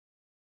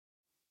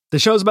The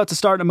show's about to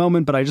start in a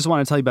moment, but I just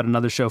want to tell you about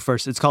another show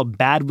first. It's called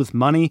Bad with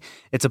Money.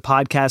 It's a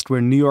podcast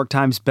where New York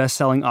Times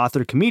bestselling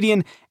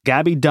author-comedian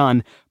Gabby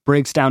Dunn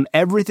breaks down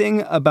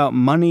everything about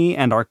money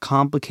and our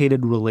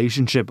complicated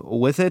relationship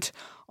with it.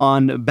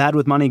 On Bad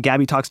with Money,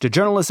 Gabby talks to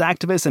journalists,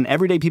 activists, and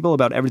everyday people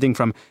about everything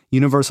from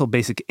universal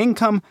basic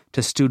income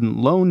to student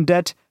loan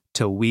debt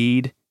to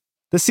weed.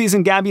 This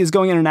season, Gabby is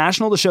going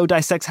international. The show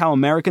dissects how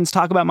Americans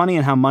talk about money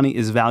and how money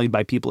is valued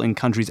by people in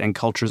countries and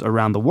cultures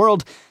around the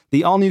world.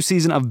 The all-new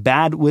season of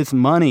Bad with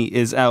Money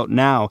is out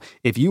now.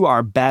 If you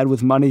are bad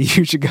with money,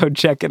 you should go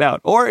check it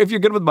out. Or if you're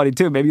good with money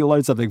too, maybe you'll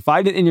learn something.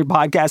 Find it in your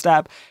podcast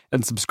app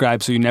and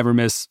subscribe so you never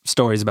miss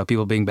stories about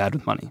people being bad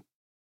with money.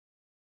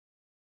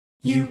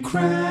 Ukraine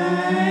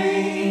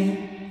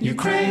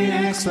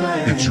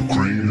Explained. It's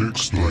Ukraine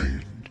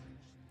Explained.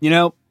 You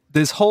know,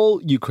 this whole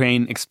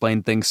Ukraine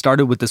Explained thing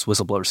started with this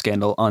whistleblower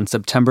scandal on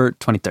September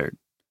 23rd,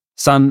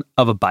 son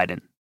of a Biden.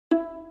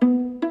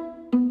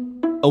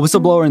 A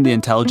whistleblower in the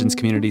intelligence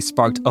community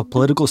sparked a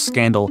political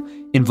scandal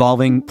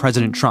involving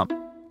President Trump.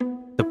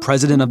 The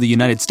president of the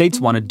United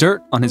States wanted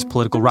dirt on his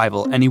political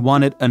rival, and he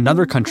wanted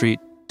another country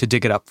to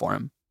dig it up for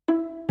him.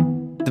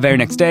 The very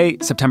next day,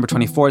 September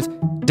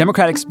 24th,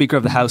 Democratic Speaker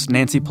of the House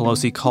Nancy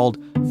Pelosi called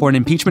for an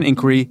impeachment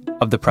inquiry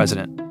of the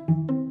president.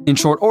 In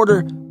short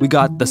order, we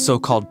got the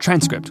so-called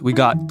transcript. We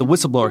got the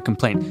whistleblower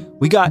complaint.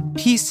 We got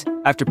piece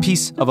after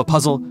piece of a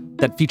puzzle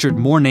that featured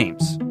more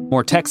names,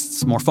 more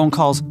texts, more phone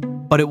calls.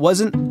 But it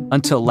wasn't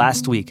until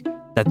last week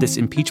that this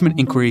impeachment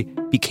inquiry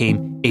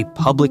became a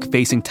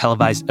public-facing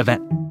televised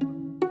event.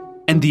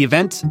 And the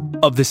event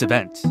of this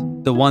event,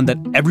 the one that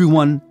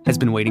everyone has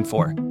been waiting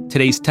for,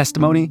 today's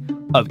testimony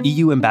of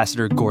EU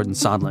Ambassador Gordon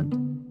Sondland.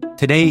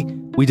 Today,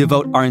 we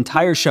devote our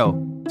entire show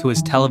to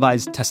his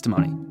televised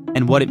testimony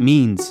and what it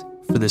means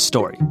for this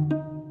story.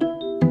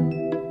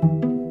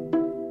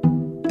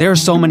 There are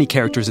so many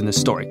characters in this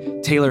story.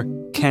 Taylor,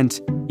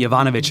 Kent,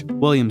 Yovanovitch,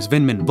 Williams,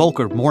 Vindman,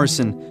 Volker,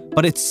 Morrison,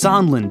 but it's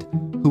Sondland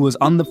who was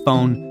on the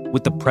phone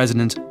with the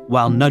president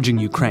while nudging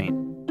Ukraine.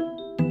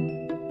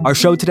 Our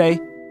show today,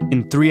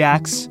 in 3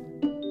 acts,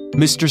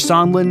 Mr.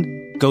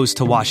 Sondland goes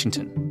to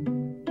Washington.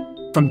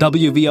 From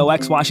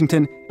WVOX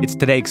Washington, it's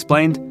Today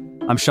Explained.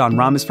 I'm Sean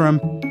Rameswaram.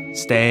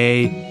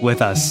 Stay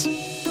with us.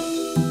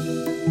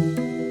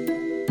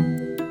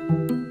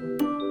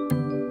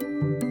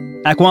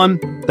 Act 1,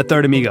 The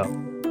Third Amigo.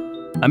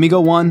 Amigo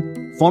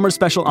 1, former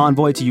special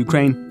envoy to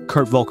Ukraine,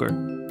 Kurt Volker.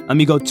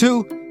 Amigo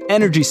 2,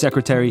 Energy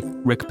Secretary,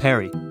 Rick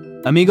Perry.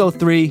 Amigo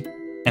 3,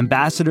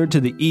 Ambassador to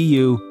the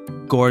EU,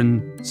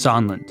 Gordon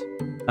Sondland.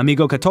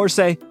 Amigo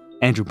 14,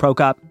 Andrew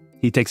Prokop.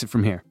 He takes it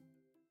from here.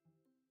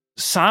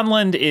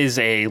 Sondland is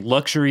a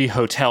luxury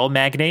hotel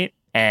magnate,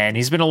 and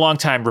he's been a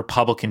longtime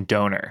Republican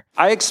donor.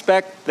 I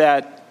expect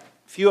that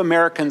few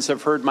Americans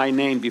have heard my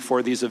name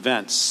before these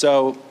events.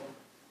 So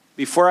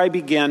before I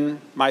begin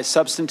my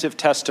substantive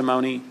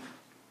testimony,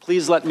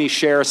 please let me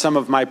share some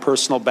of my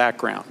personal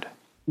background.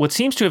 What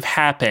seems to have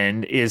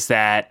happened is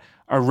that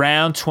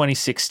around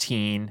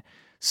 2016,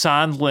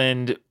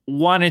 Sondland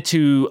wanted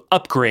to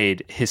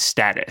upgrade his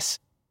status.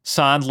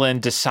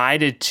 Sondland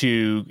decided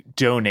to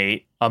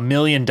donate $1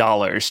 million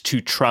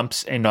to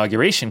Trump's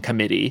inauguration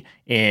committee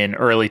in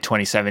early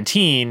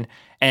 2017,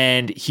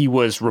 and he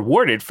was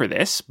rewarded for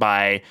this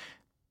by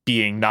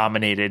being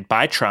nominated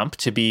by Trump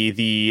to be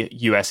the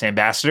U.S.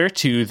 ambassador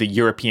to the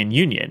European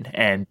Union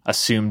and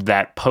assumed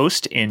that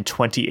post in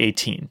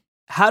 2018.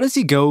 How does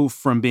he go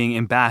from being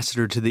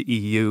ambassador to the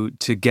EU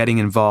to getting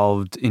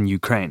involved in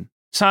Ukraine?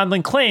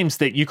 Sondland claims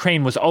that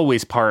Ukraine was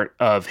always part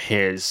of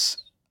his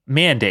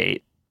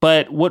mandate.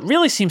 But what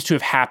really seems to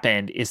have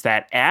happened is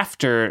that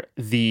after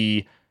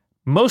the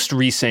most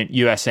recent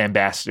U.S.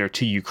 ambassador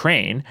to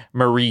Ukraine,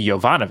 Marie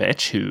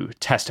Yovanovitch, who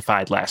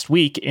testified last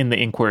week in the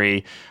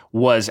inquiry,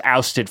 was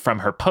ousted from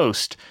her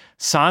post,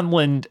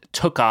 Sondland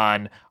took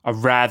on a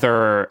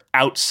rather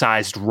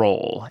outsized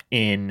role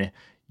in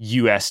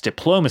U.S.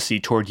 diplomacy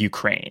toward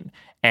Ukraine.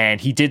 And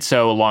he did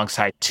so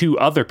alongside 2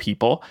 other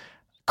people,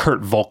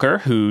 Kurt Volker,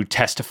 who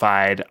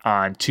testified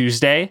on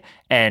Tuesday,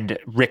 and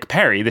Rick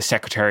Perry, the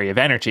Secretary of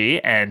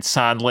Energy, and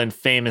Sondland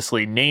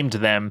famously named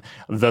them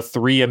the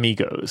Three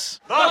Amigos.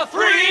 The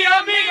Three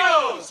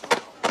Amigos!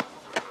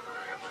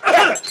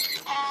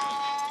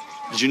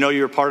 Did you know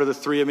you were part of the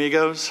Three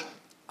Amigos?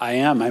 I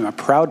am. I'm a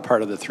proud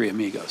part of the Three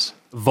Amigos.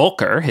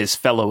 Volker, his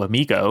fellow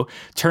amigo,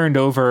 turned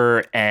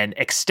over an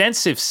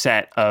extensive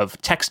set of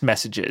text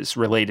messages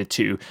related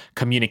to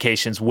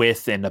communications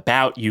with and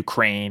about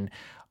Ukraine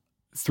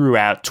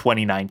throughout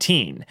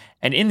 2019.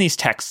 And in these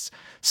texts,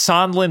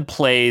 Sondland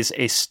plays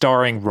a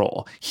starring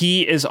role.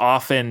 He is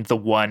often the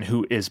one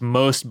who is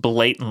most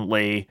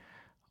blatantly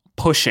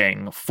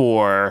pushing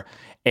for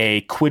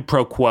a quid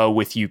pro quo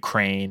with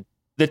Ukraine.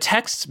 The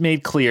texts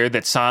made clear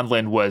that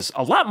Sondland was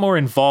a lot more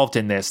involved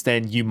in this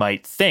than you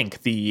might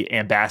think the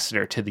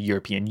ambassador to the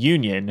European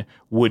Union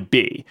would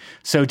be.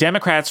 So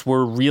Democrats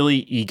were really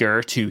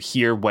eager to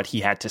hear what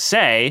he had to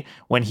say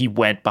when he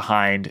went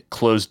behind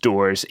closed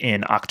doors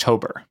in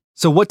October.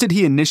 So what did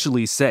he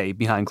initially say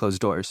behind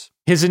closed doors?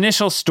 His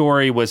initial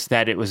story was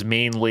that it was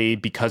mainly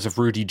because of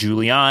Rudy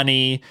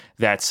Giuliani,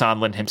 that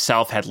Sondland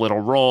himself had little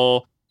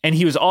role, and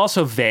he was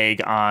also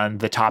vague on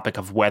the topic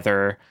of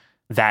whether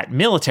that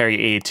military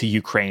aid to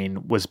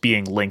Ukraine was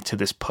being linked to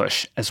this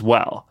push as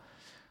well.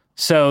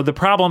 So the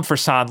problem for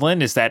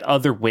Sondland is that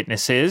other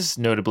witnesses,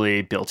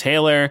 notably Bill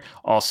Taylor,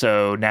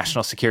 also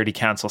National Security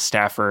Council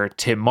staffer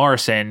Tim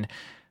Morrison,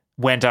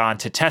 went on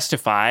to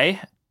testify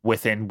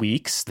within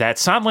weeks that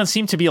Sondland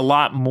seemed to be a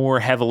lot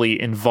more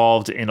heavily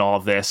involved in all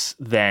of this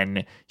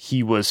than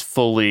he was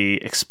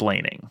fully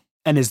explaining.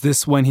 And is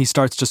this when he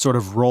starts to sort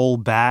of roll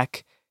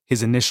back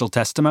his initial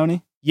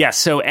testimony? Yes,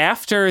 so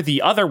after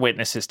the other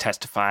witnesses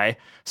testify,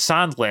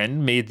 Sondland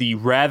made the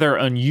rather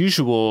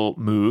unusual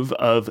move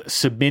of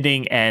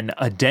submitting an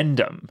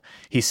addendum.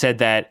 He said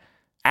that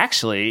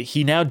actually,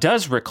 he now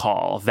does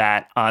recall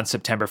that on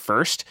September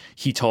 1st,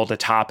 he told a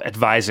top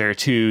advisor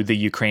to the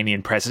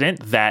Ukrainian president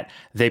that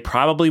they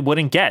probably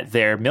wouldn't get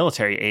their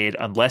military aid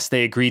unless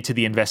they agreed to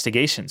the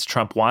investigations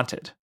Trump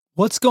wanted.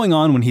 What's going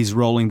on when he's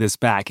rolling this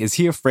back? Is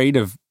he afraid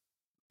of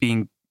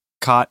being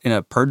caught in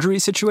a perjury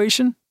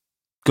situation?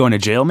 Going to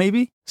jail,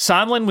 maybe?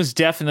 Sondland was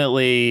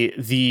definitely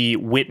the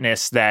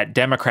witness that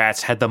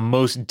Democrats had the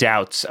most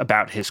doubts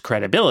about his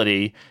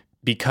credibility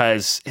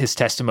because his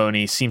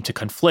testimony seemed to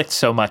conflict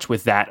so much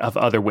with that of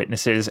other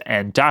witnesses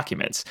and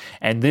documents.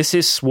 And this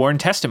is sworn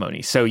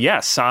testimony. So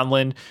yes,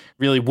 Sondland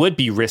really would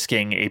be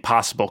risking a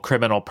possible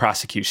criminal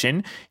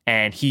prosecution,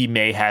 and he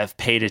may have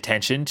paid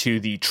attention to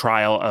the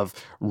trial of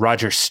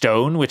Roger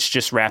Stone, which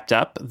just wrapped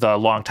up, the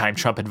longtime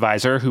Trump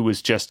advisor who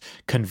was just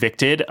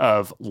convicted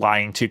of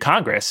lying to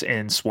Congress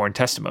in sworn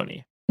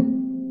testimony.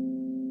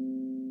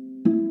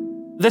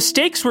 The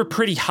stakes were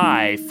pretty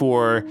high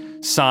for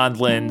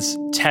Sondland's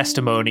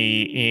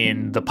testimony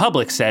in the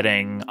public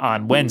setting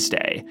on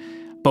Wednesday,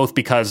 both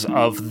because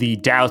of the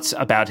doubts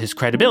about his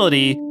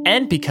credibility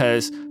and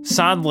because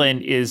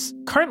Sondland is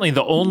currently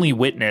the only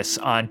witness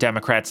on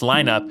Democrats'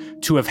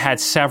 lineup to have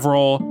had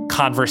several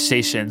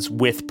conversations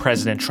with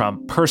President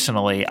Trump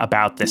personally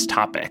about this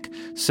topic.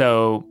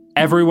 So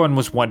everyone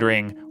was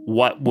wondering,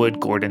 what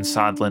would Gordon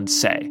Sondland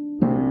say?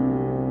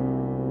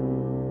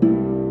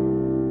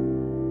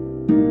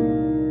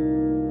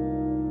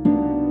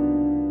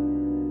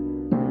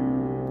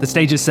 The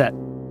stage is set.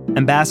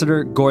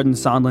 Ambassador Gordon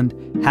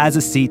Sondland has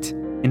a seat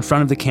in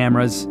front of the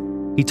cameras.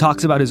 He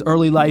talks about his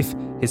early life,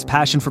 his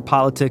passion for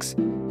politics,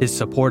 his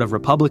support of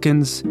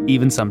Republicans,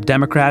 even some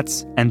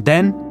Democrats, and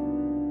then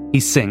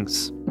he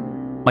sings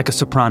like a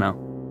soprano.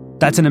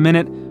 That's in a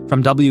minute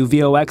from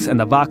WVOX and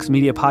the Vox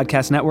Media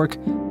Podcast Network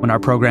when our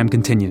program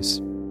continues.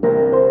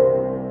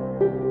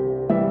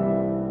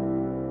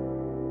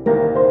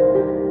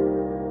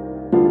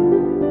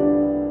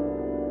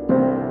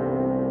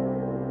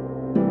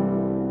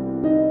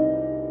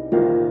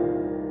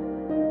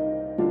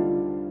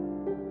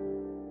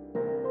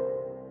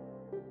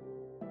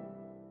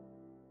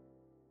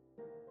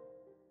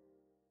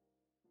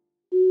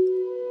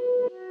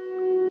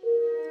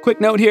 Quick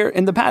note here,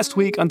 in the past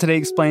week on Today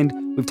Explained,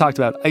 we've talked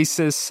about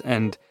ISIS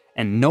and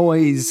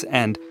noise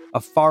and a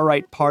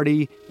far-right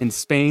party in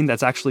Spain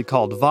that's actually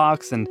called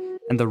Vox and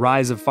the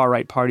rise of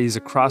far-right parties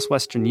across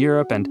Western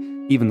Europe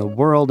and even the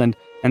world and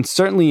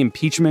certainly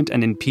impeachment.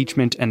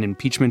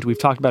 We've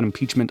talked about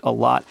impeachment a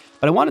lot,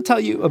 but I want to tell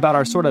you about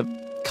our sort of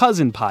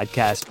cousin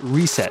podcast,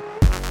 Reset.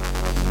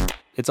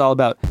 It's all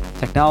about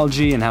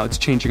technology and how it's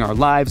changing our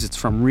lives. It's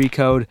from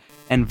Recode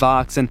and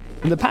Vox. And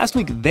in the past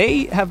week,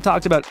 they have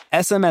talked about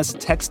SMS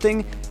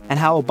texting and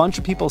how a bunch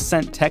of people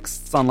sent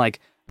texts on like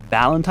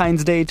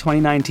Valentine's Day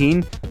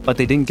 2019, but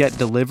they didn't get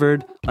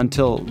delivered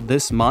until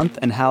this month,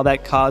 and how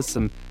that caused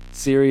some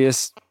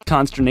serious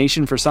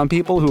consternation for some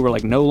people who were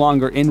like no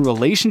longer in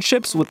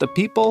relationships with the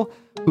people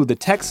who the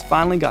text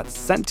finally got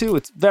sent to.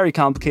 It's very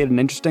complicated and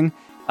interesting.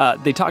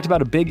 They talked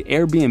about a big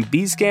Airbnb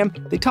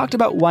scam. They talked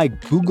about why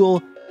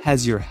Google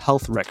has your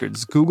health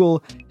records.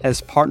 Google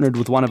has partnered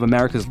with one of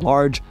America's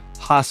large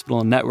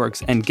hospital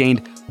networks and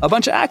gained a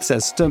bunch of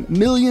access to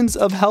millions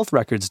of health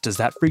records. Does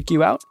that freak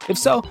you out? If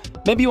so,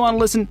 maybe you want to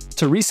listen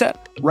to Reset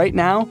right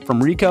now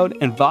from Recode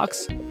and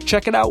Vox.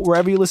 Check it out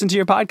wherever you listen to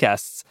your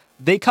podcasts.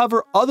 They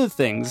cover other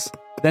things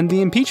than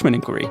the impeachment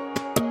inquiry.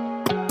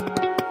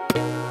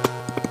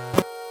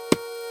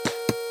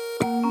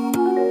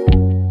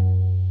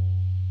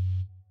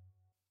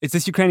 It's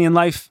This Ukrainian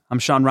Life. I'm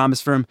Sean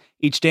Rameswaram.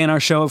 Each day in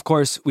our show, of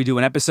course, we do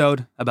an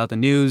episode about the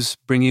news,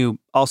 bring you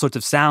all sorts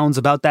of sounds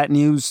about that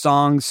news,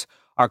 songs,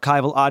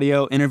 archival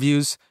audio,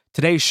 interviews.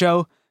 Today's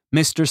show,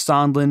 Mr.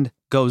 Sondland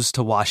Goes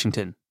to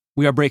Washington.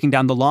 We are breaking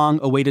down the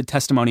long-awaited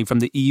testimony from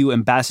the EU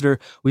ambassador.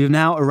 We have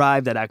now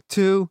arrived at Act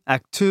 2,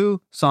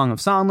 Song of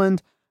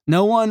Sondland.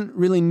 No one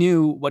really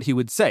knew what he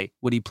would say.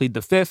 Would he plead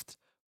the fifth?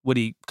 Would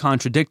he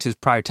contradict his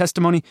prior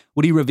testimony?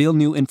 Would he reveal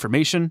new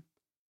information?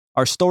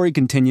 Our story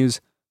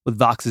continues with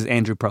Vox's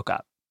Andrew Prokop.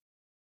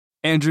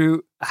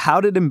 Andrew,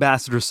 how did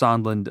Ambassador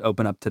Sondland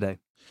open up today?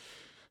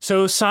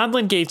 So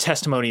Sondland gave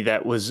testimony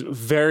that was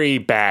very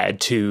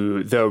bad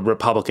to the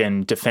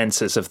Republican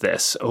defenses of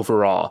this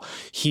overall.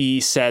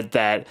 He said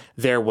that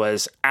there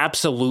was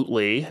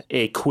absolutely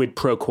a quid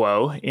pro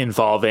quo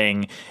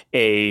involving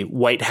a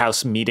White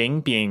House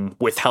meeting being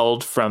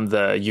withheld from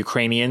the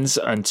Ukrainians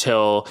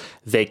until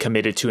they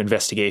committed to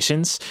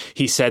investigations.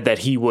 He said that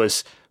he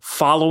was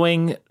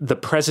following the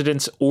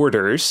president's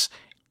orders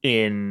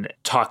in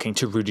talking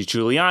to Rudy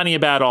Giuliani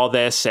about all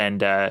this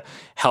and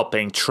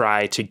helping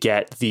try to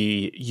get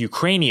the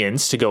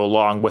Ukrainians to go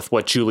along with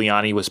what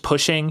Giuliani was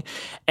pushing.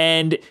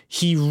 And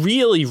he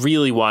really,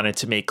 really wanted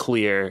to make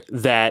clear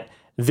that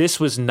this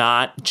was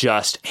not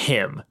just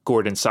him,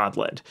 Gordon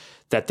Sondland,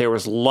 that there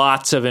was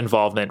lots of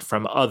involvement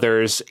from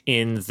others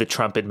in the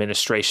Trump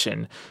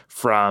administration,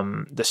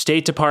 from the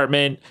State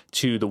Department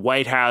to the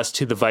White House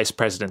to the vice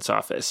president's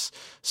office.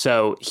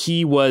 So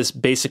he was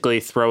basically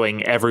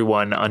throwing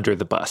everyone under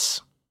the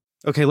bus.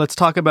 Okay, let's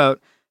talk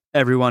about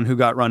everyone who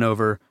got run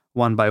over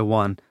one by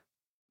one,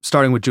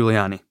 starting with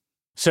Giuliani.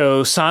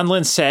 So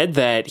Sondland said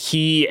that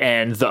he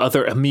and the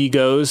other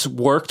amigos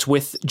worked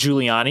with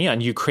Giuliani on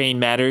Ukraine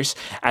matters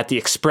at the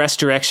express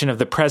direction of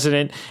the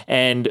president,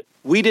 and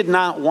we did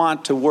not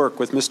want to work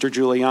with Mr.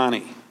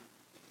 Giuliani.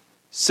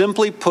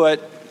 Simply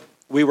put,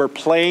 we were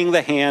playing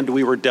the hand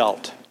we were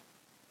dealt.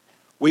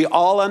 We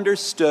all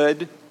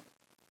understood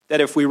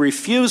that if we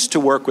refused to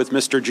work with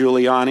Mr.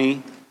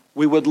 Giuliani,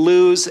 we would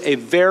lose a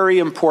very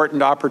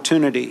important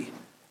opportunity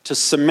to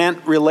cement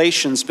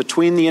relations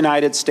between the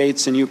United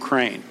States and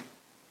Ukraine.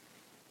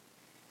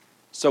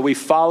 So we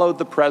followed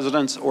the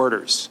president's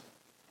orders.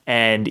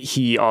 And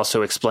he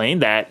also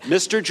explained that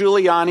Mr.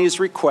 Giuliani's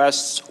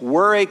requests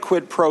were a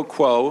quid pro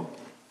quo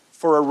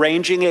for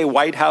arranging a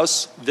White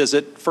House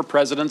visit for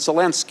President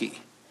Zelensky.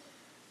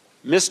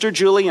 Mr.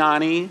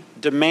 Giuliani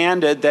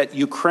demanded that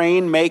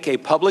Ukraine make a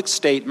public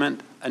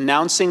statement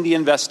announcing the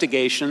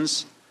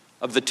investigations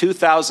of the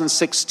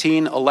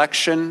 2016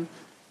 election,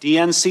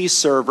 DNC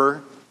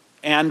server,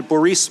 and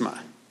Burisma.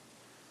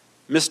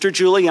 Mr.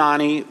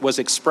 Giuliani was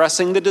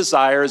expressing the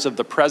desires of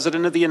the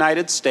President of the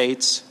United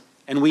States,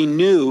 and we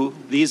knew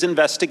these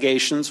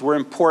investigations were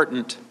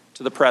important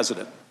to the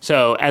President.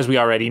 So, as we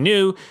already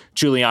knew,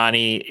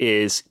 Giuliani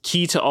is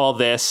key to all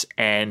this,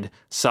 and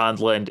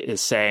Sondland is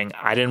saying,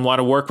 I didn't want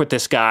to work with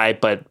this guy,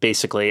 but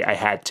basically I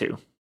had to.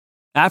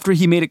 After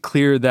he made it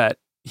clear that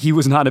he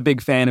was not a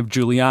big fan of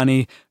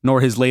Giuliani, nor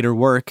his later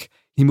work,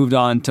 he moved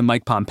on to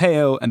Mike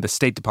Pompeo and the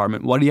State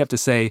Department. What do you have to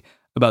say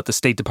about the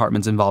State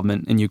Department's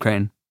involvement in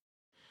Ukraine?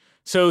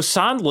 So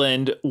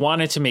Sondland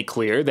wanted to make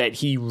clear that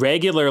he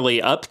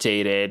regularly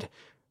updated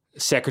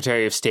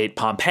Secretary of State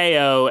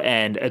Pompeo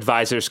and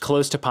advisors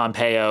close to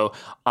Pompeo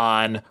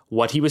on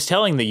what he was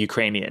telling the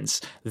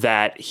Ukrainians,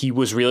 that he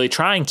was really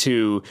trying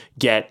to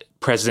get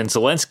President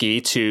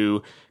Zelensky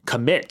to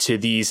commit to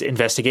these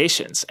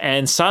investigations.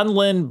 And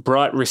Sondland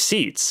brought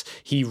receipts.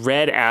 He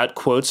read out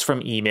quotes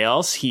from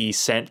emails he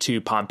sent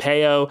to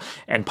Pompeo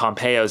and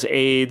Pompeo's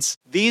aides.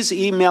 These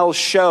emails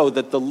show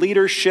that the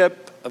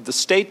leadership of the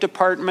State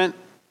Department,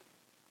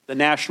 the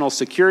National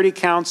Security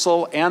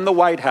Council, and the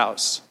White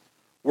House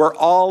were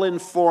all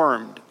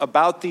informed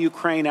about the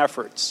Ukraine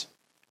efforts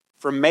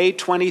from May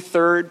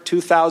 23,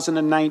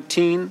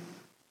 2019,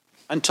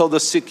 until the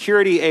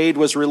security aid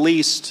was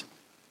released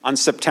on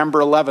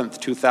September 11,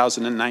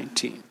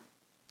 2019.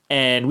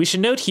 And we should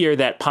note here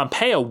that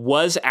Pompeo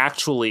was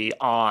actually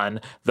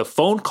on the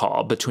phone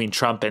call between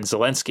Trump and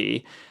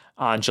Zelensky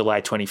on July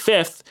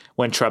 25th,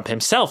 when Trump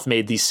himself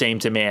made these same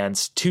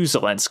demands to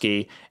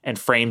Zelensky and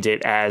framed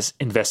it as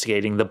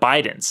investigating the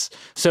Bidens.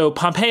 So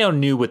Pompeo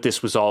knew what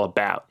this was all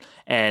about.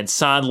 And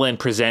Sondland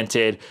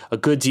presented a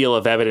good deal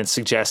of evidence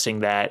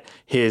suggesting that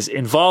his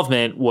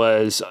involvement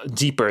was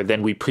deeper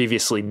than we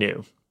previously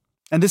knew.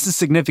 And this is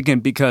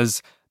significant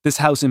because this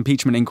House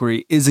impeachment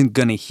inquiry isn't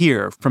going to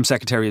hear from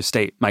Secretary of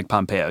State Mike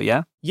Pompeo,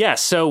 yeah?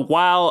 Yes. So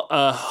while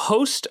a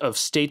host of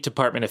State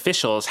Department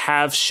officials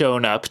have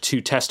shown up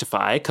to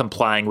testify,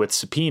 complying with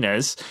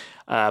subpoenas,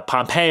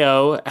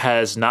 Pompeo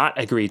has not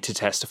agreed to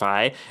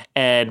testify.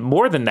 And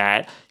more than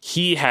that,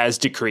 he has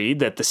decreed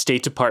that the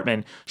State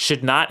Department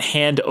should not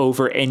hand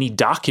over any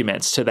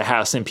documents to the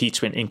House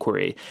impeachment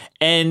inquiry.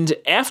 And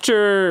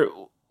after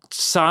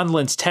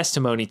Sondland's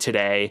testimony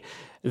today,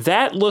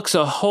 that looks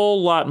a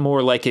whole lot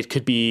more like it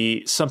could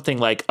be something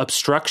like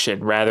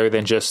obstruction rather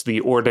than just the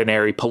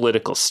ordinary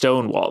political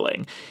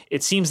stonewalling.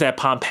 It seems that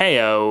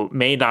Pompeo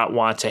may not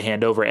want to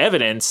hand over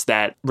evidence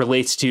that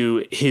relates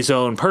to his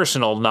own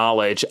personal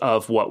knowledge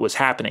of what was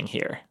happening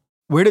here.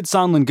 Where did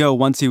Sondland go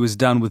once he was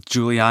done with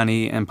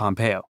Giuliani and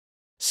Pompeo?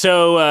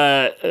 So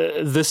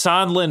the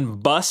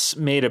Sondland bus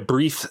made a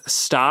brief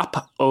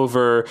stop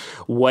over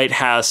White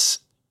House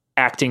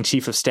Acting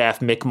Chief of Staff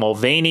Mick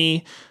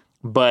Mulvaney,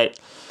 but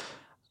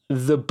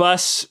the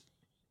bus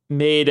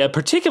made a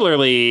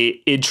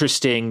particularly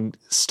interesting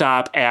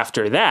stop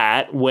after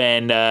that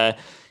when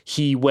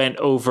he went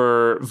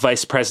over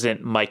Vice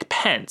President Mike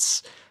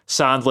Pence.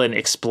 Sondland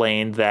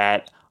explained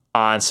that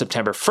on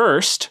September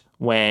 1st,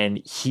 when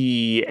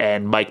he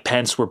and Mike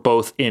Pence were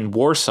both in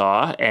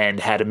Warsaw and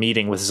had a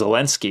meeting with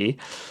Zelensky.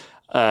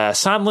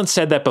 Sondland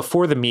said that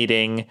before the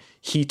meeting,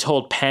 he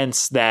told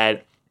Pence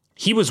that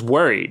he was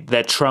worried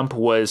that Trump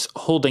was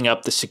holding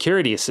up the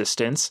security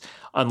assistance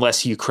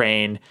unless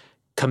Ukraine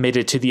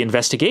committed to the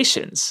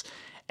investigations.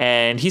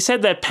 And he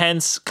said that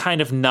Pence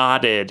kind of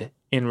nodded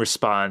in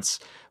response,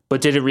 but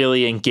didn't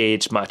really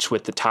engage much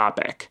with the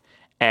topic.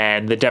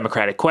 And the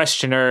Democratic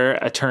questioner,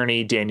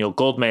 attorney Daniel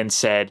Goldman,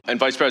 said, And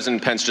Vice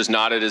President Pence just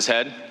nodded his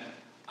head?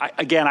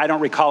 I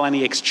don't recall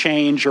any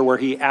exchange or where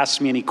he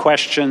asked me any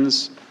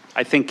questions.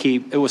 I think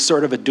it was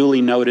sort of a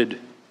duly noted.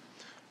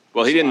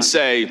 Well, he didn't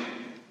say,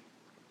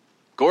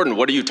 Gordon,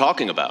 what are you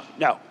talking about?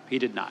 No, he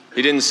did not.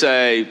 He didn't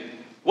say,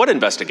 what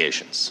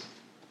investigations?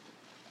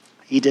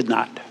 He did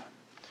not.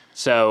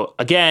 So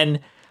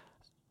again,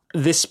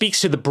 this speaks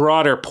to the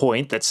broader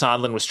point that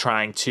Sondland was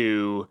trying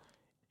to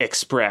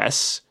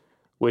express,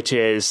 which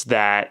is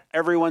that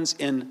everyone's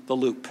in the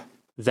loop.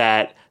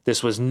 That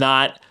this was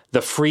not the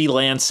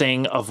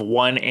freelancing of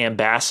one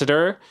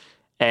ambassador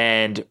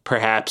and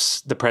perhaps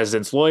the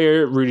president's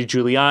lawyer, Rudy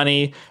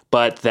Giuliani,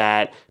 but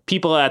that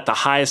people at the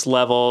highest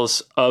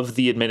levels of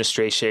the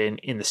administration,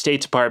 in the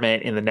State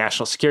Department, in the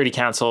National Security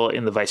Council,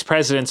 in the vice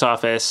president's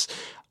office,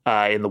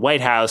 in the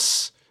White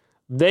House,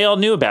 they all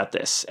knew about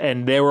this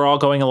and they were all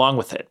going along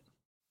with it.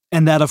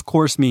 And that, of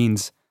course,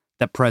 means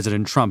that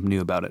President Trump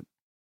knew about it.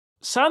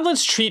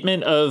 Sondland's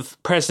treatment of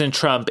President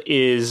Trump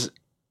is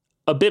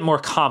a bit more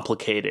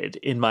complicated,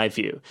 in my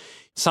view.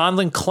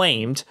 Sondland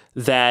claimed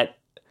that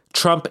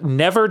Trump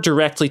never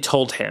directly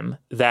told him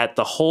that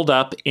the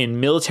holdup in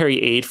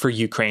military aid for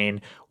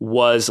Ukraine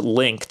was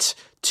linked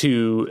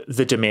to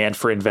the demand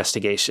for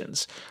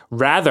investigations.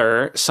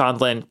 Rather,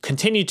 Sondland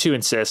continued to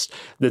insist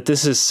that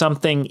this is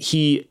something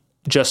he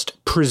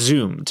just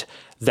presumed,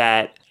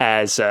 that,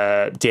 as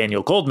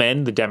Daniel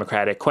Goldman, the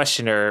Democratic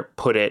questioner,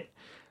 put it,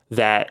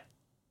 that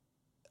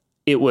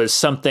it was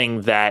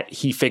something that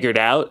he figured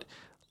out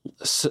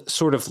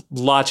sort of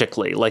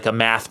logically, like a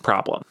math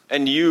problem.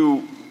 And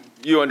you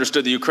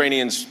understood the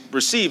Ukrainians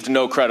received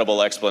no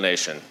credible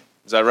explanation.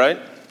 Is that right?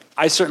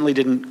 I certainly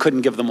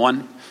couldn't give them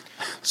one.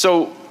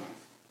 So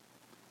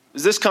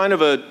is this kind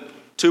of a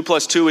 2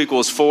 +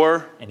 2 =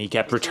 4? And he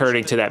kept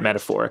returning to that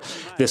metaphor.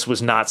 This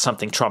was not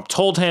something Trump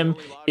told him.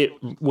 It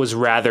was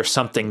rather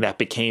something that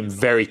became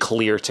very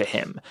clear to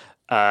him,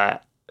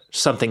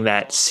 something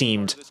that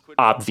seemed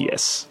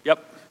obvious.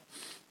 Yep.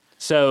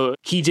 So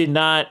he did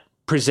not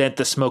present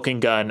the smoking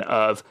gun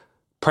of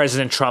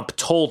President Trump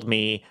told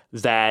me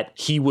that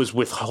he was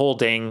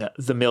withholding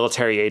the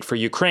military aid for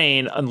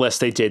Ukraine unless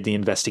they did the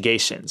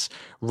investigations.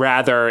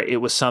 Rather,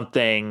 it was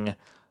something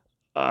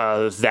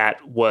that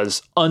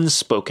was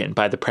unspoken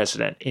by the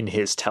president in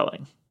his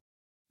telling.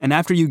 And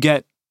after you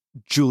get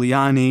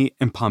Giuliani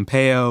and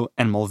Pompeo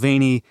and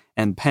Mulvaney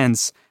and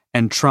Pence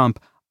and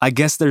Trump, I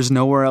guess there's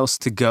nowhere else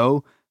to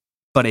go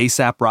but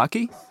A$AP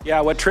Rocky?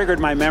 Yeah, what triggered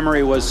my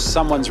memory was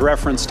someone's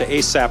reference to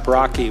A$AP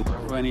Rocky.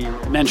 When he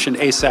mentioned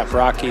A$AP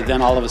Rocky,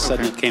 then all of a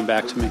sudden it came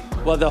back to me.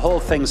 Well, the whole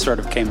thing sort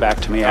of came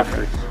back to me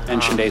after he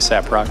mentioned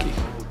A$AP Rocky.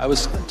 I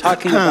was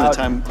talking about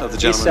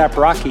A$AP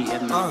Rocky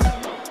in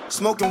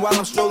smoking while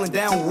I'm strolling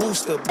down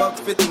Wooster,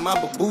 $1.50 my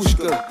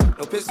babushka.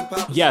 No piss and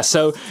pop. Yeah,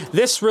 so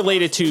this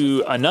related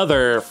to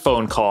another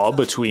phone call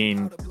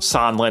between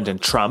Sondland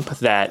and Trump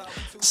that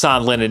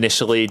Sondland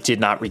initially did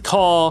not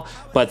recall,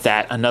 but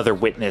that another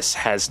witness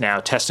has now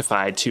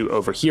testified to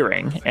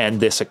overhearing. And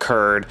this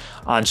occurred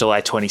on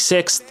July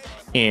 26th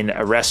in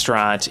a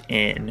restaurant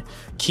in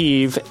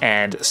Kyiv,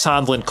 and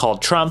Sondland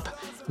called Trump.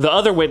 The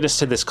other witness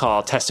to this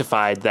call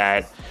testified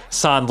that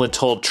Sondland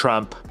told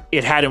Trump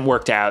it hadn't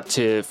worked out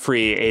to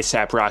free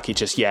A$AP Rocky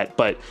just yet,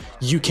 but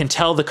you can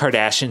tell the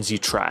Kardashians you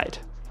tried.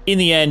 In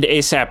the end,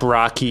 A$AP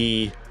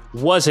Rocky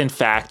was in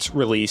fact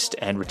released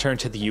and returned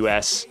to the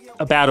U.S.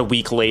 about a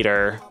week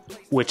later,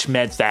 which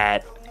meant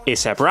that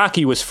A$AP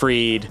Rocky was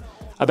freed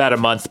about a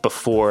month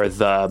before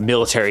the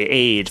military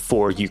aid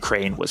for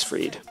Ukraine was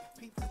freed.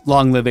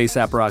 Long live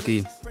A$AP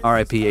Rocky.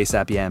 R.I.P.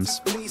 A$AP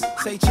Yams.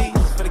 Say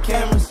cheese for the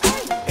cameras,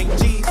 8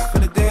 G's for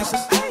the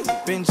dancers,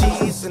 Ben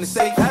G's in the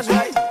safe, that's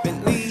right,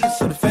 Ben Lee's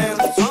for the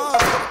families,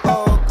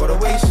 all go to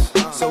waste,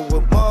 so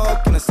what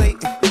more can I say,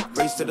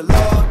 race to the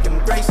Lord, give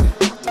him grace,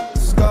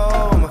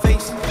 scar on my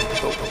face.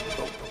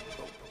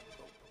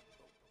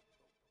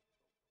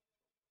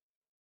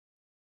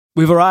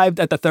 We've arrived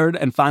at the third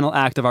and final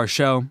act of our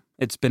show.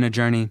 It's been a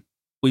journey.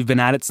 We've been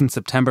at it since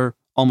September,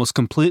 almost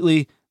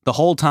completely, the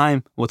whole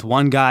time, with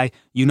one guy,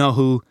 you know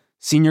who,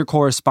 senior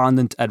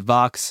correspondent at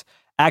Vox.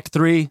 Act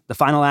 3, the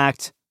final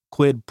act,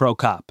 quid pro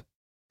cop.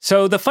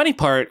 So the funny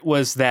part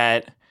was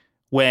that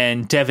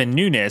when Devin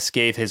Nunes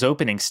gave his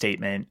opening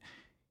statement,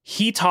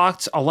 he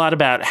talked a lot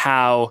about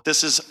how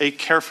This is a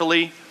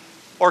carefully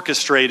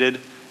orchestrated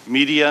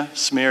media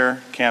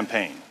smear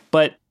campaign.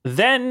 But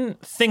then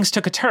things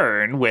took a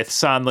turn with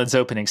Sondland's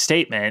opening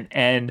statement,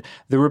 and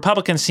the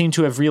Republicans seem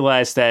to have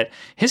realized that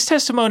his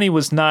testimony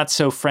was not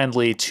so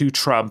friendly to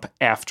Trump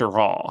after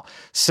all.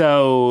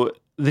 So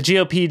the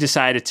GOP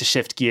decided to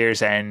shift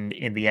gears, and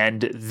in the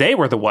end, they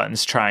were the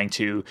ones trying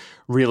to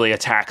really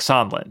attack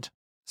Sondland.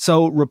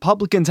 So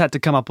Republicans had to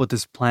come up with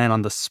this plan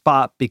on the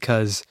spot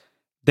because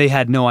they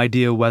had no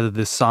idea whether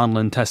this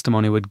Sondland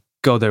testimony would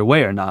go their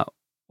way or not.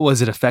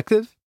 Was it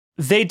effective?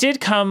 They did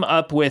come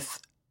up with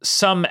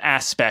some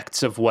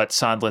aspects of what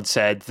Sondland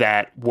said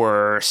that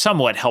were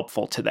somewhat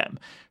helpful to them.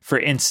 For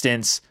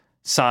instance,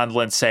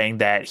 Sondland saying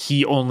that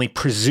he only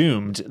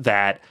presumed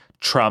that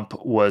Trump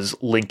was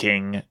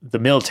linking the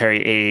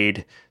military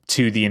aid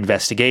to the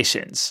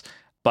investigations.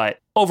 But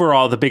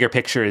overall, the bigger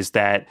picture is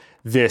that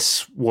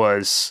this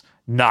was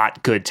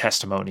not good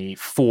testimony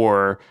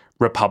for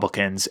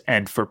Republicans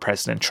and for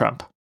President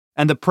Trump.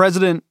 And the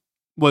president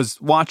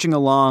was watching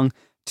along,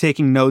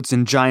 taking notes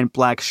in giant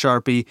black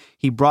Sharpie.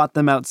 He brought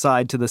them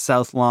outside to the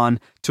South Lawn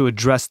to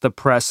address the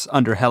press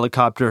under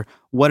helicopter.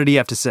 What did he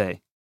have to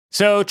say?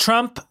 So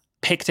Trump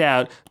picked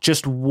out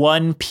just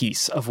one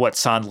piece of what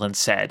Sondland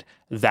said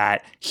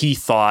that he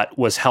thought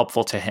was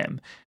helpful to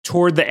him.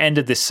 Toward the end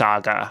of this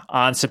saga,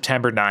 on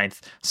September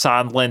 9th,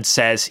 Sondland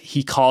says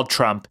he called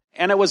Trump.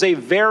 And it was a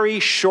very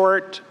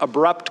short,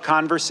 abrupt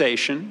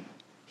conversation.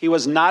 He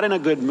was not in a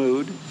good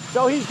mood.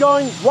 So he's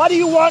going, what do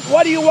you want?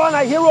 What do you want?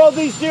 I hear all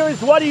these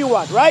theories. What do you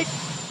want, right?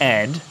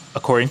 And,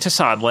 according to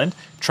Sondland,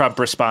 Trump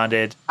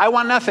responded, I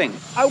want nothing.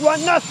 I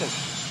want nothing.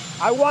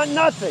 I want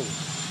nothing.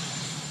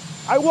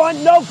 I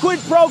want no quid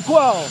pro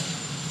quo.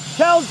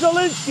 Tell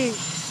Zelensky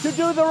to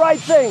do the right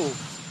thing.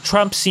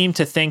 Trump seemed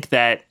to think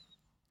that,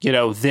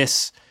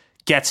 this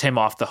gets him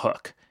off the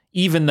hook.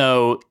 Even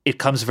though it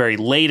comes very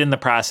late in the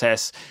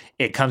process,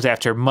 it comes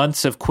after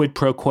months of quid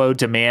pro quo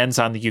demands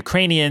on the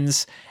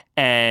Ukrainians,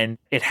 and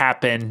it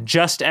happened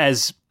just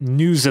as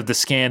news of the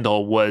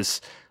scandal was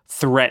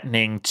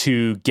threatening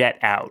to get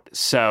out.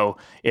 So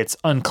it's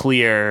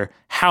unclear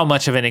how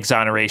much of an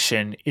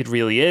exoneration it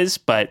really is,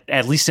 but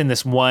at least in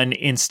this one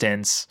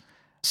instance,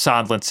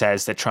 Sondland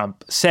says that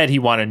Trump said he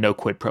wanted no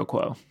quid pro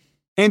quo.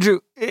 Andrew,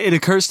 it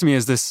occurs to me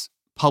as this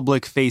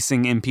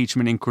public-facing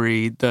impeachment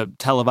inquiry, the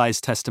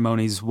televised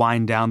testimonies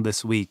wind down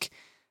this week,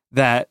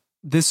 that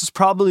this is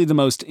probably the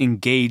most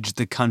engaged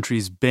the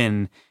country's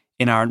been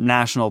in our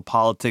national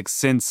politics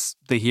since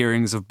the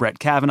hearings of Brett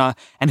Kavanaugh.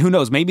 And who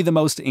knows, maybe the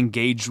most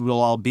engaged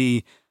we'll all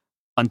be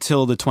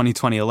until the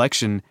 2020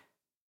 election.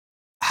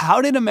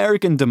 How did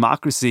American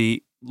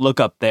democracy look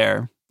up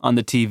there on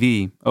the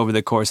TV over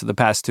the course of the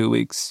past 2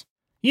 weeks?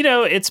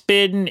 It's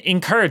been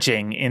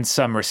encouraging in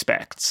some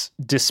respects,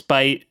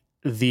 despite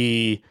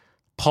the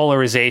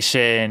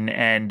polarization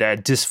and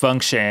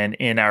dysfunction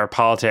in our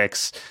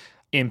politics.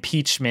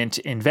 Impeachment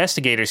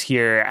investigators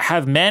here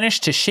have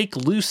managed to shake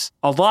loose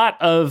a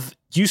lot of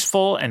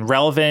useful and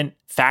relevant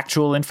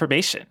factual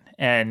information.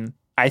 And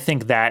I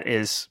think that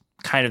is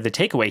kind of the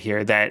takeaway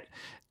here, that,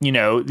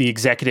 the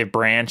executive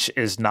branch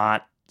is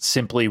not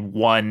simply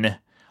one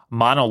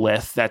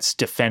monolith that's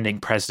defending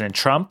President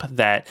Trump,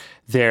 that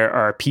there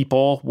are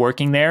people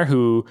working there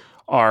who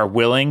are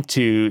willing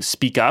to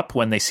speak up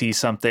when they see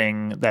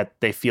something that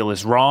they feel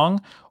is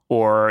wrong,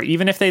 or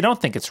even if they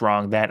don't think it's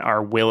wrong, that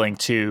are willing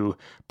to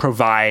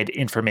provide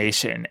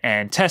information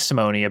and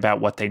testimony about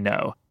what they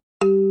know.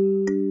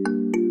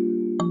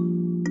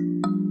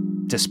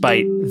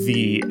 Despite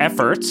the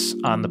efforts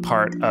on the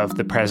part of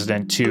the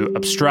president to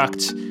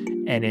obstruct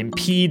and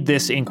impede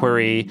this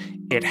inquiry,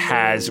 it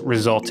has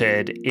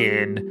resulted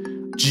in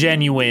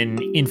genuine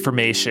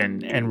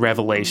information and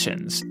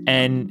revelations.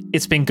 And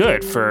it's been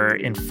good for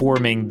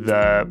informing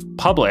the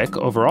public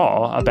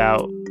overall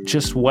about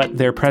just what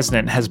their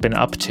president has been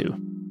up to.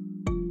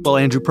 Well,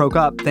 Andrew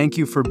Prokop, thank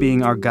you for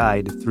being our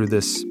guide through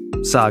this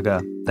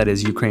saga that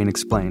is Ukraine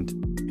Explained.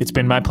 It's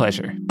been my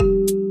pleasure.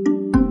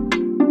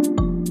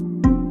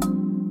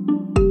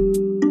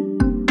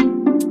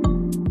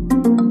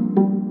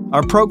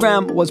 Our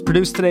program was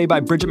produced today by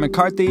Bridget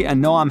McCarthy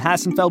and Noam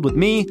Hassenfeld with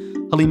me,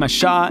 Halima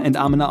Shah, and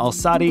Amina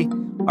Al-Sadi.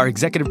 Our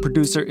executive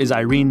producer is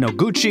Irene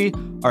Noguchi.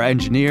 Our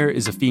engineer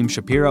is Afim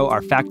Shapiro.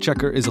 Our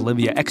fact-checker is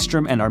Olivia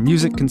Ekstrom. And our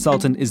music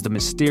consultant is the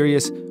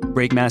mysterious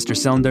Breakmaster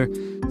Cylinder.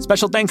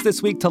 Special thanks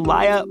this week to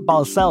Laia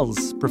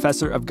Balcells,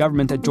 professor of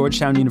government at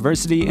Georgetown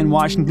University in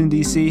Washington,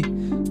 D.C.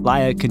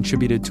 Laia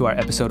contributed to our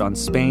episode on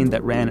Spain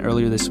that ran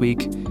earlier this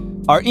week.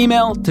 Our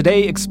email,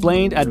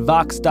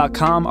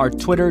 todayexplained@vox.com. Our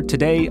Twitter,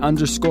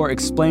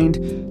 today_explained.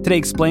 Today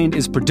Explained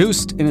is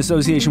produced in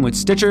association with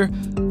Stitcher,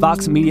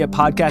 Vox Media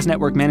Podcast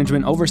Network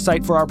management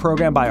oversight for our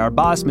program by our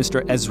boss,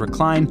 Mr. Ezra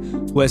Klein,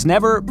 who has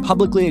never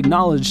publicly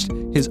acknowledged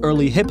his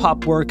early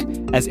hip-hop work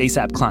as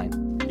A$AP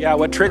Klein. Yeah,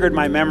 what triggered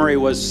my memory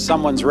was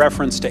someone's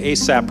reference to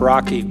A$AP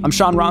Rocky. I'm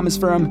Sean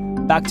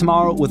Rameswaram, back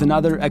tomorrow with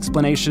another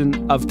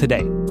explanation of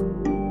today.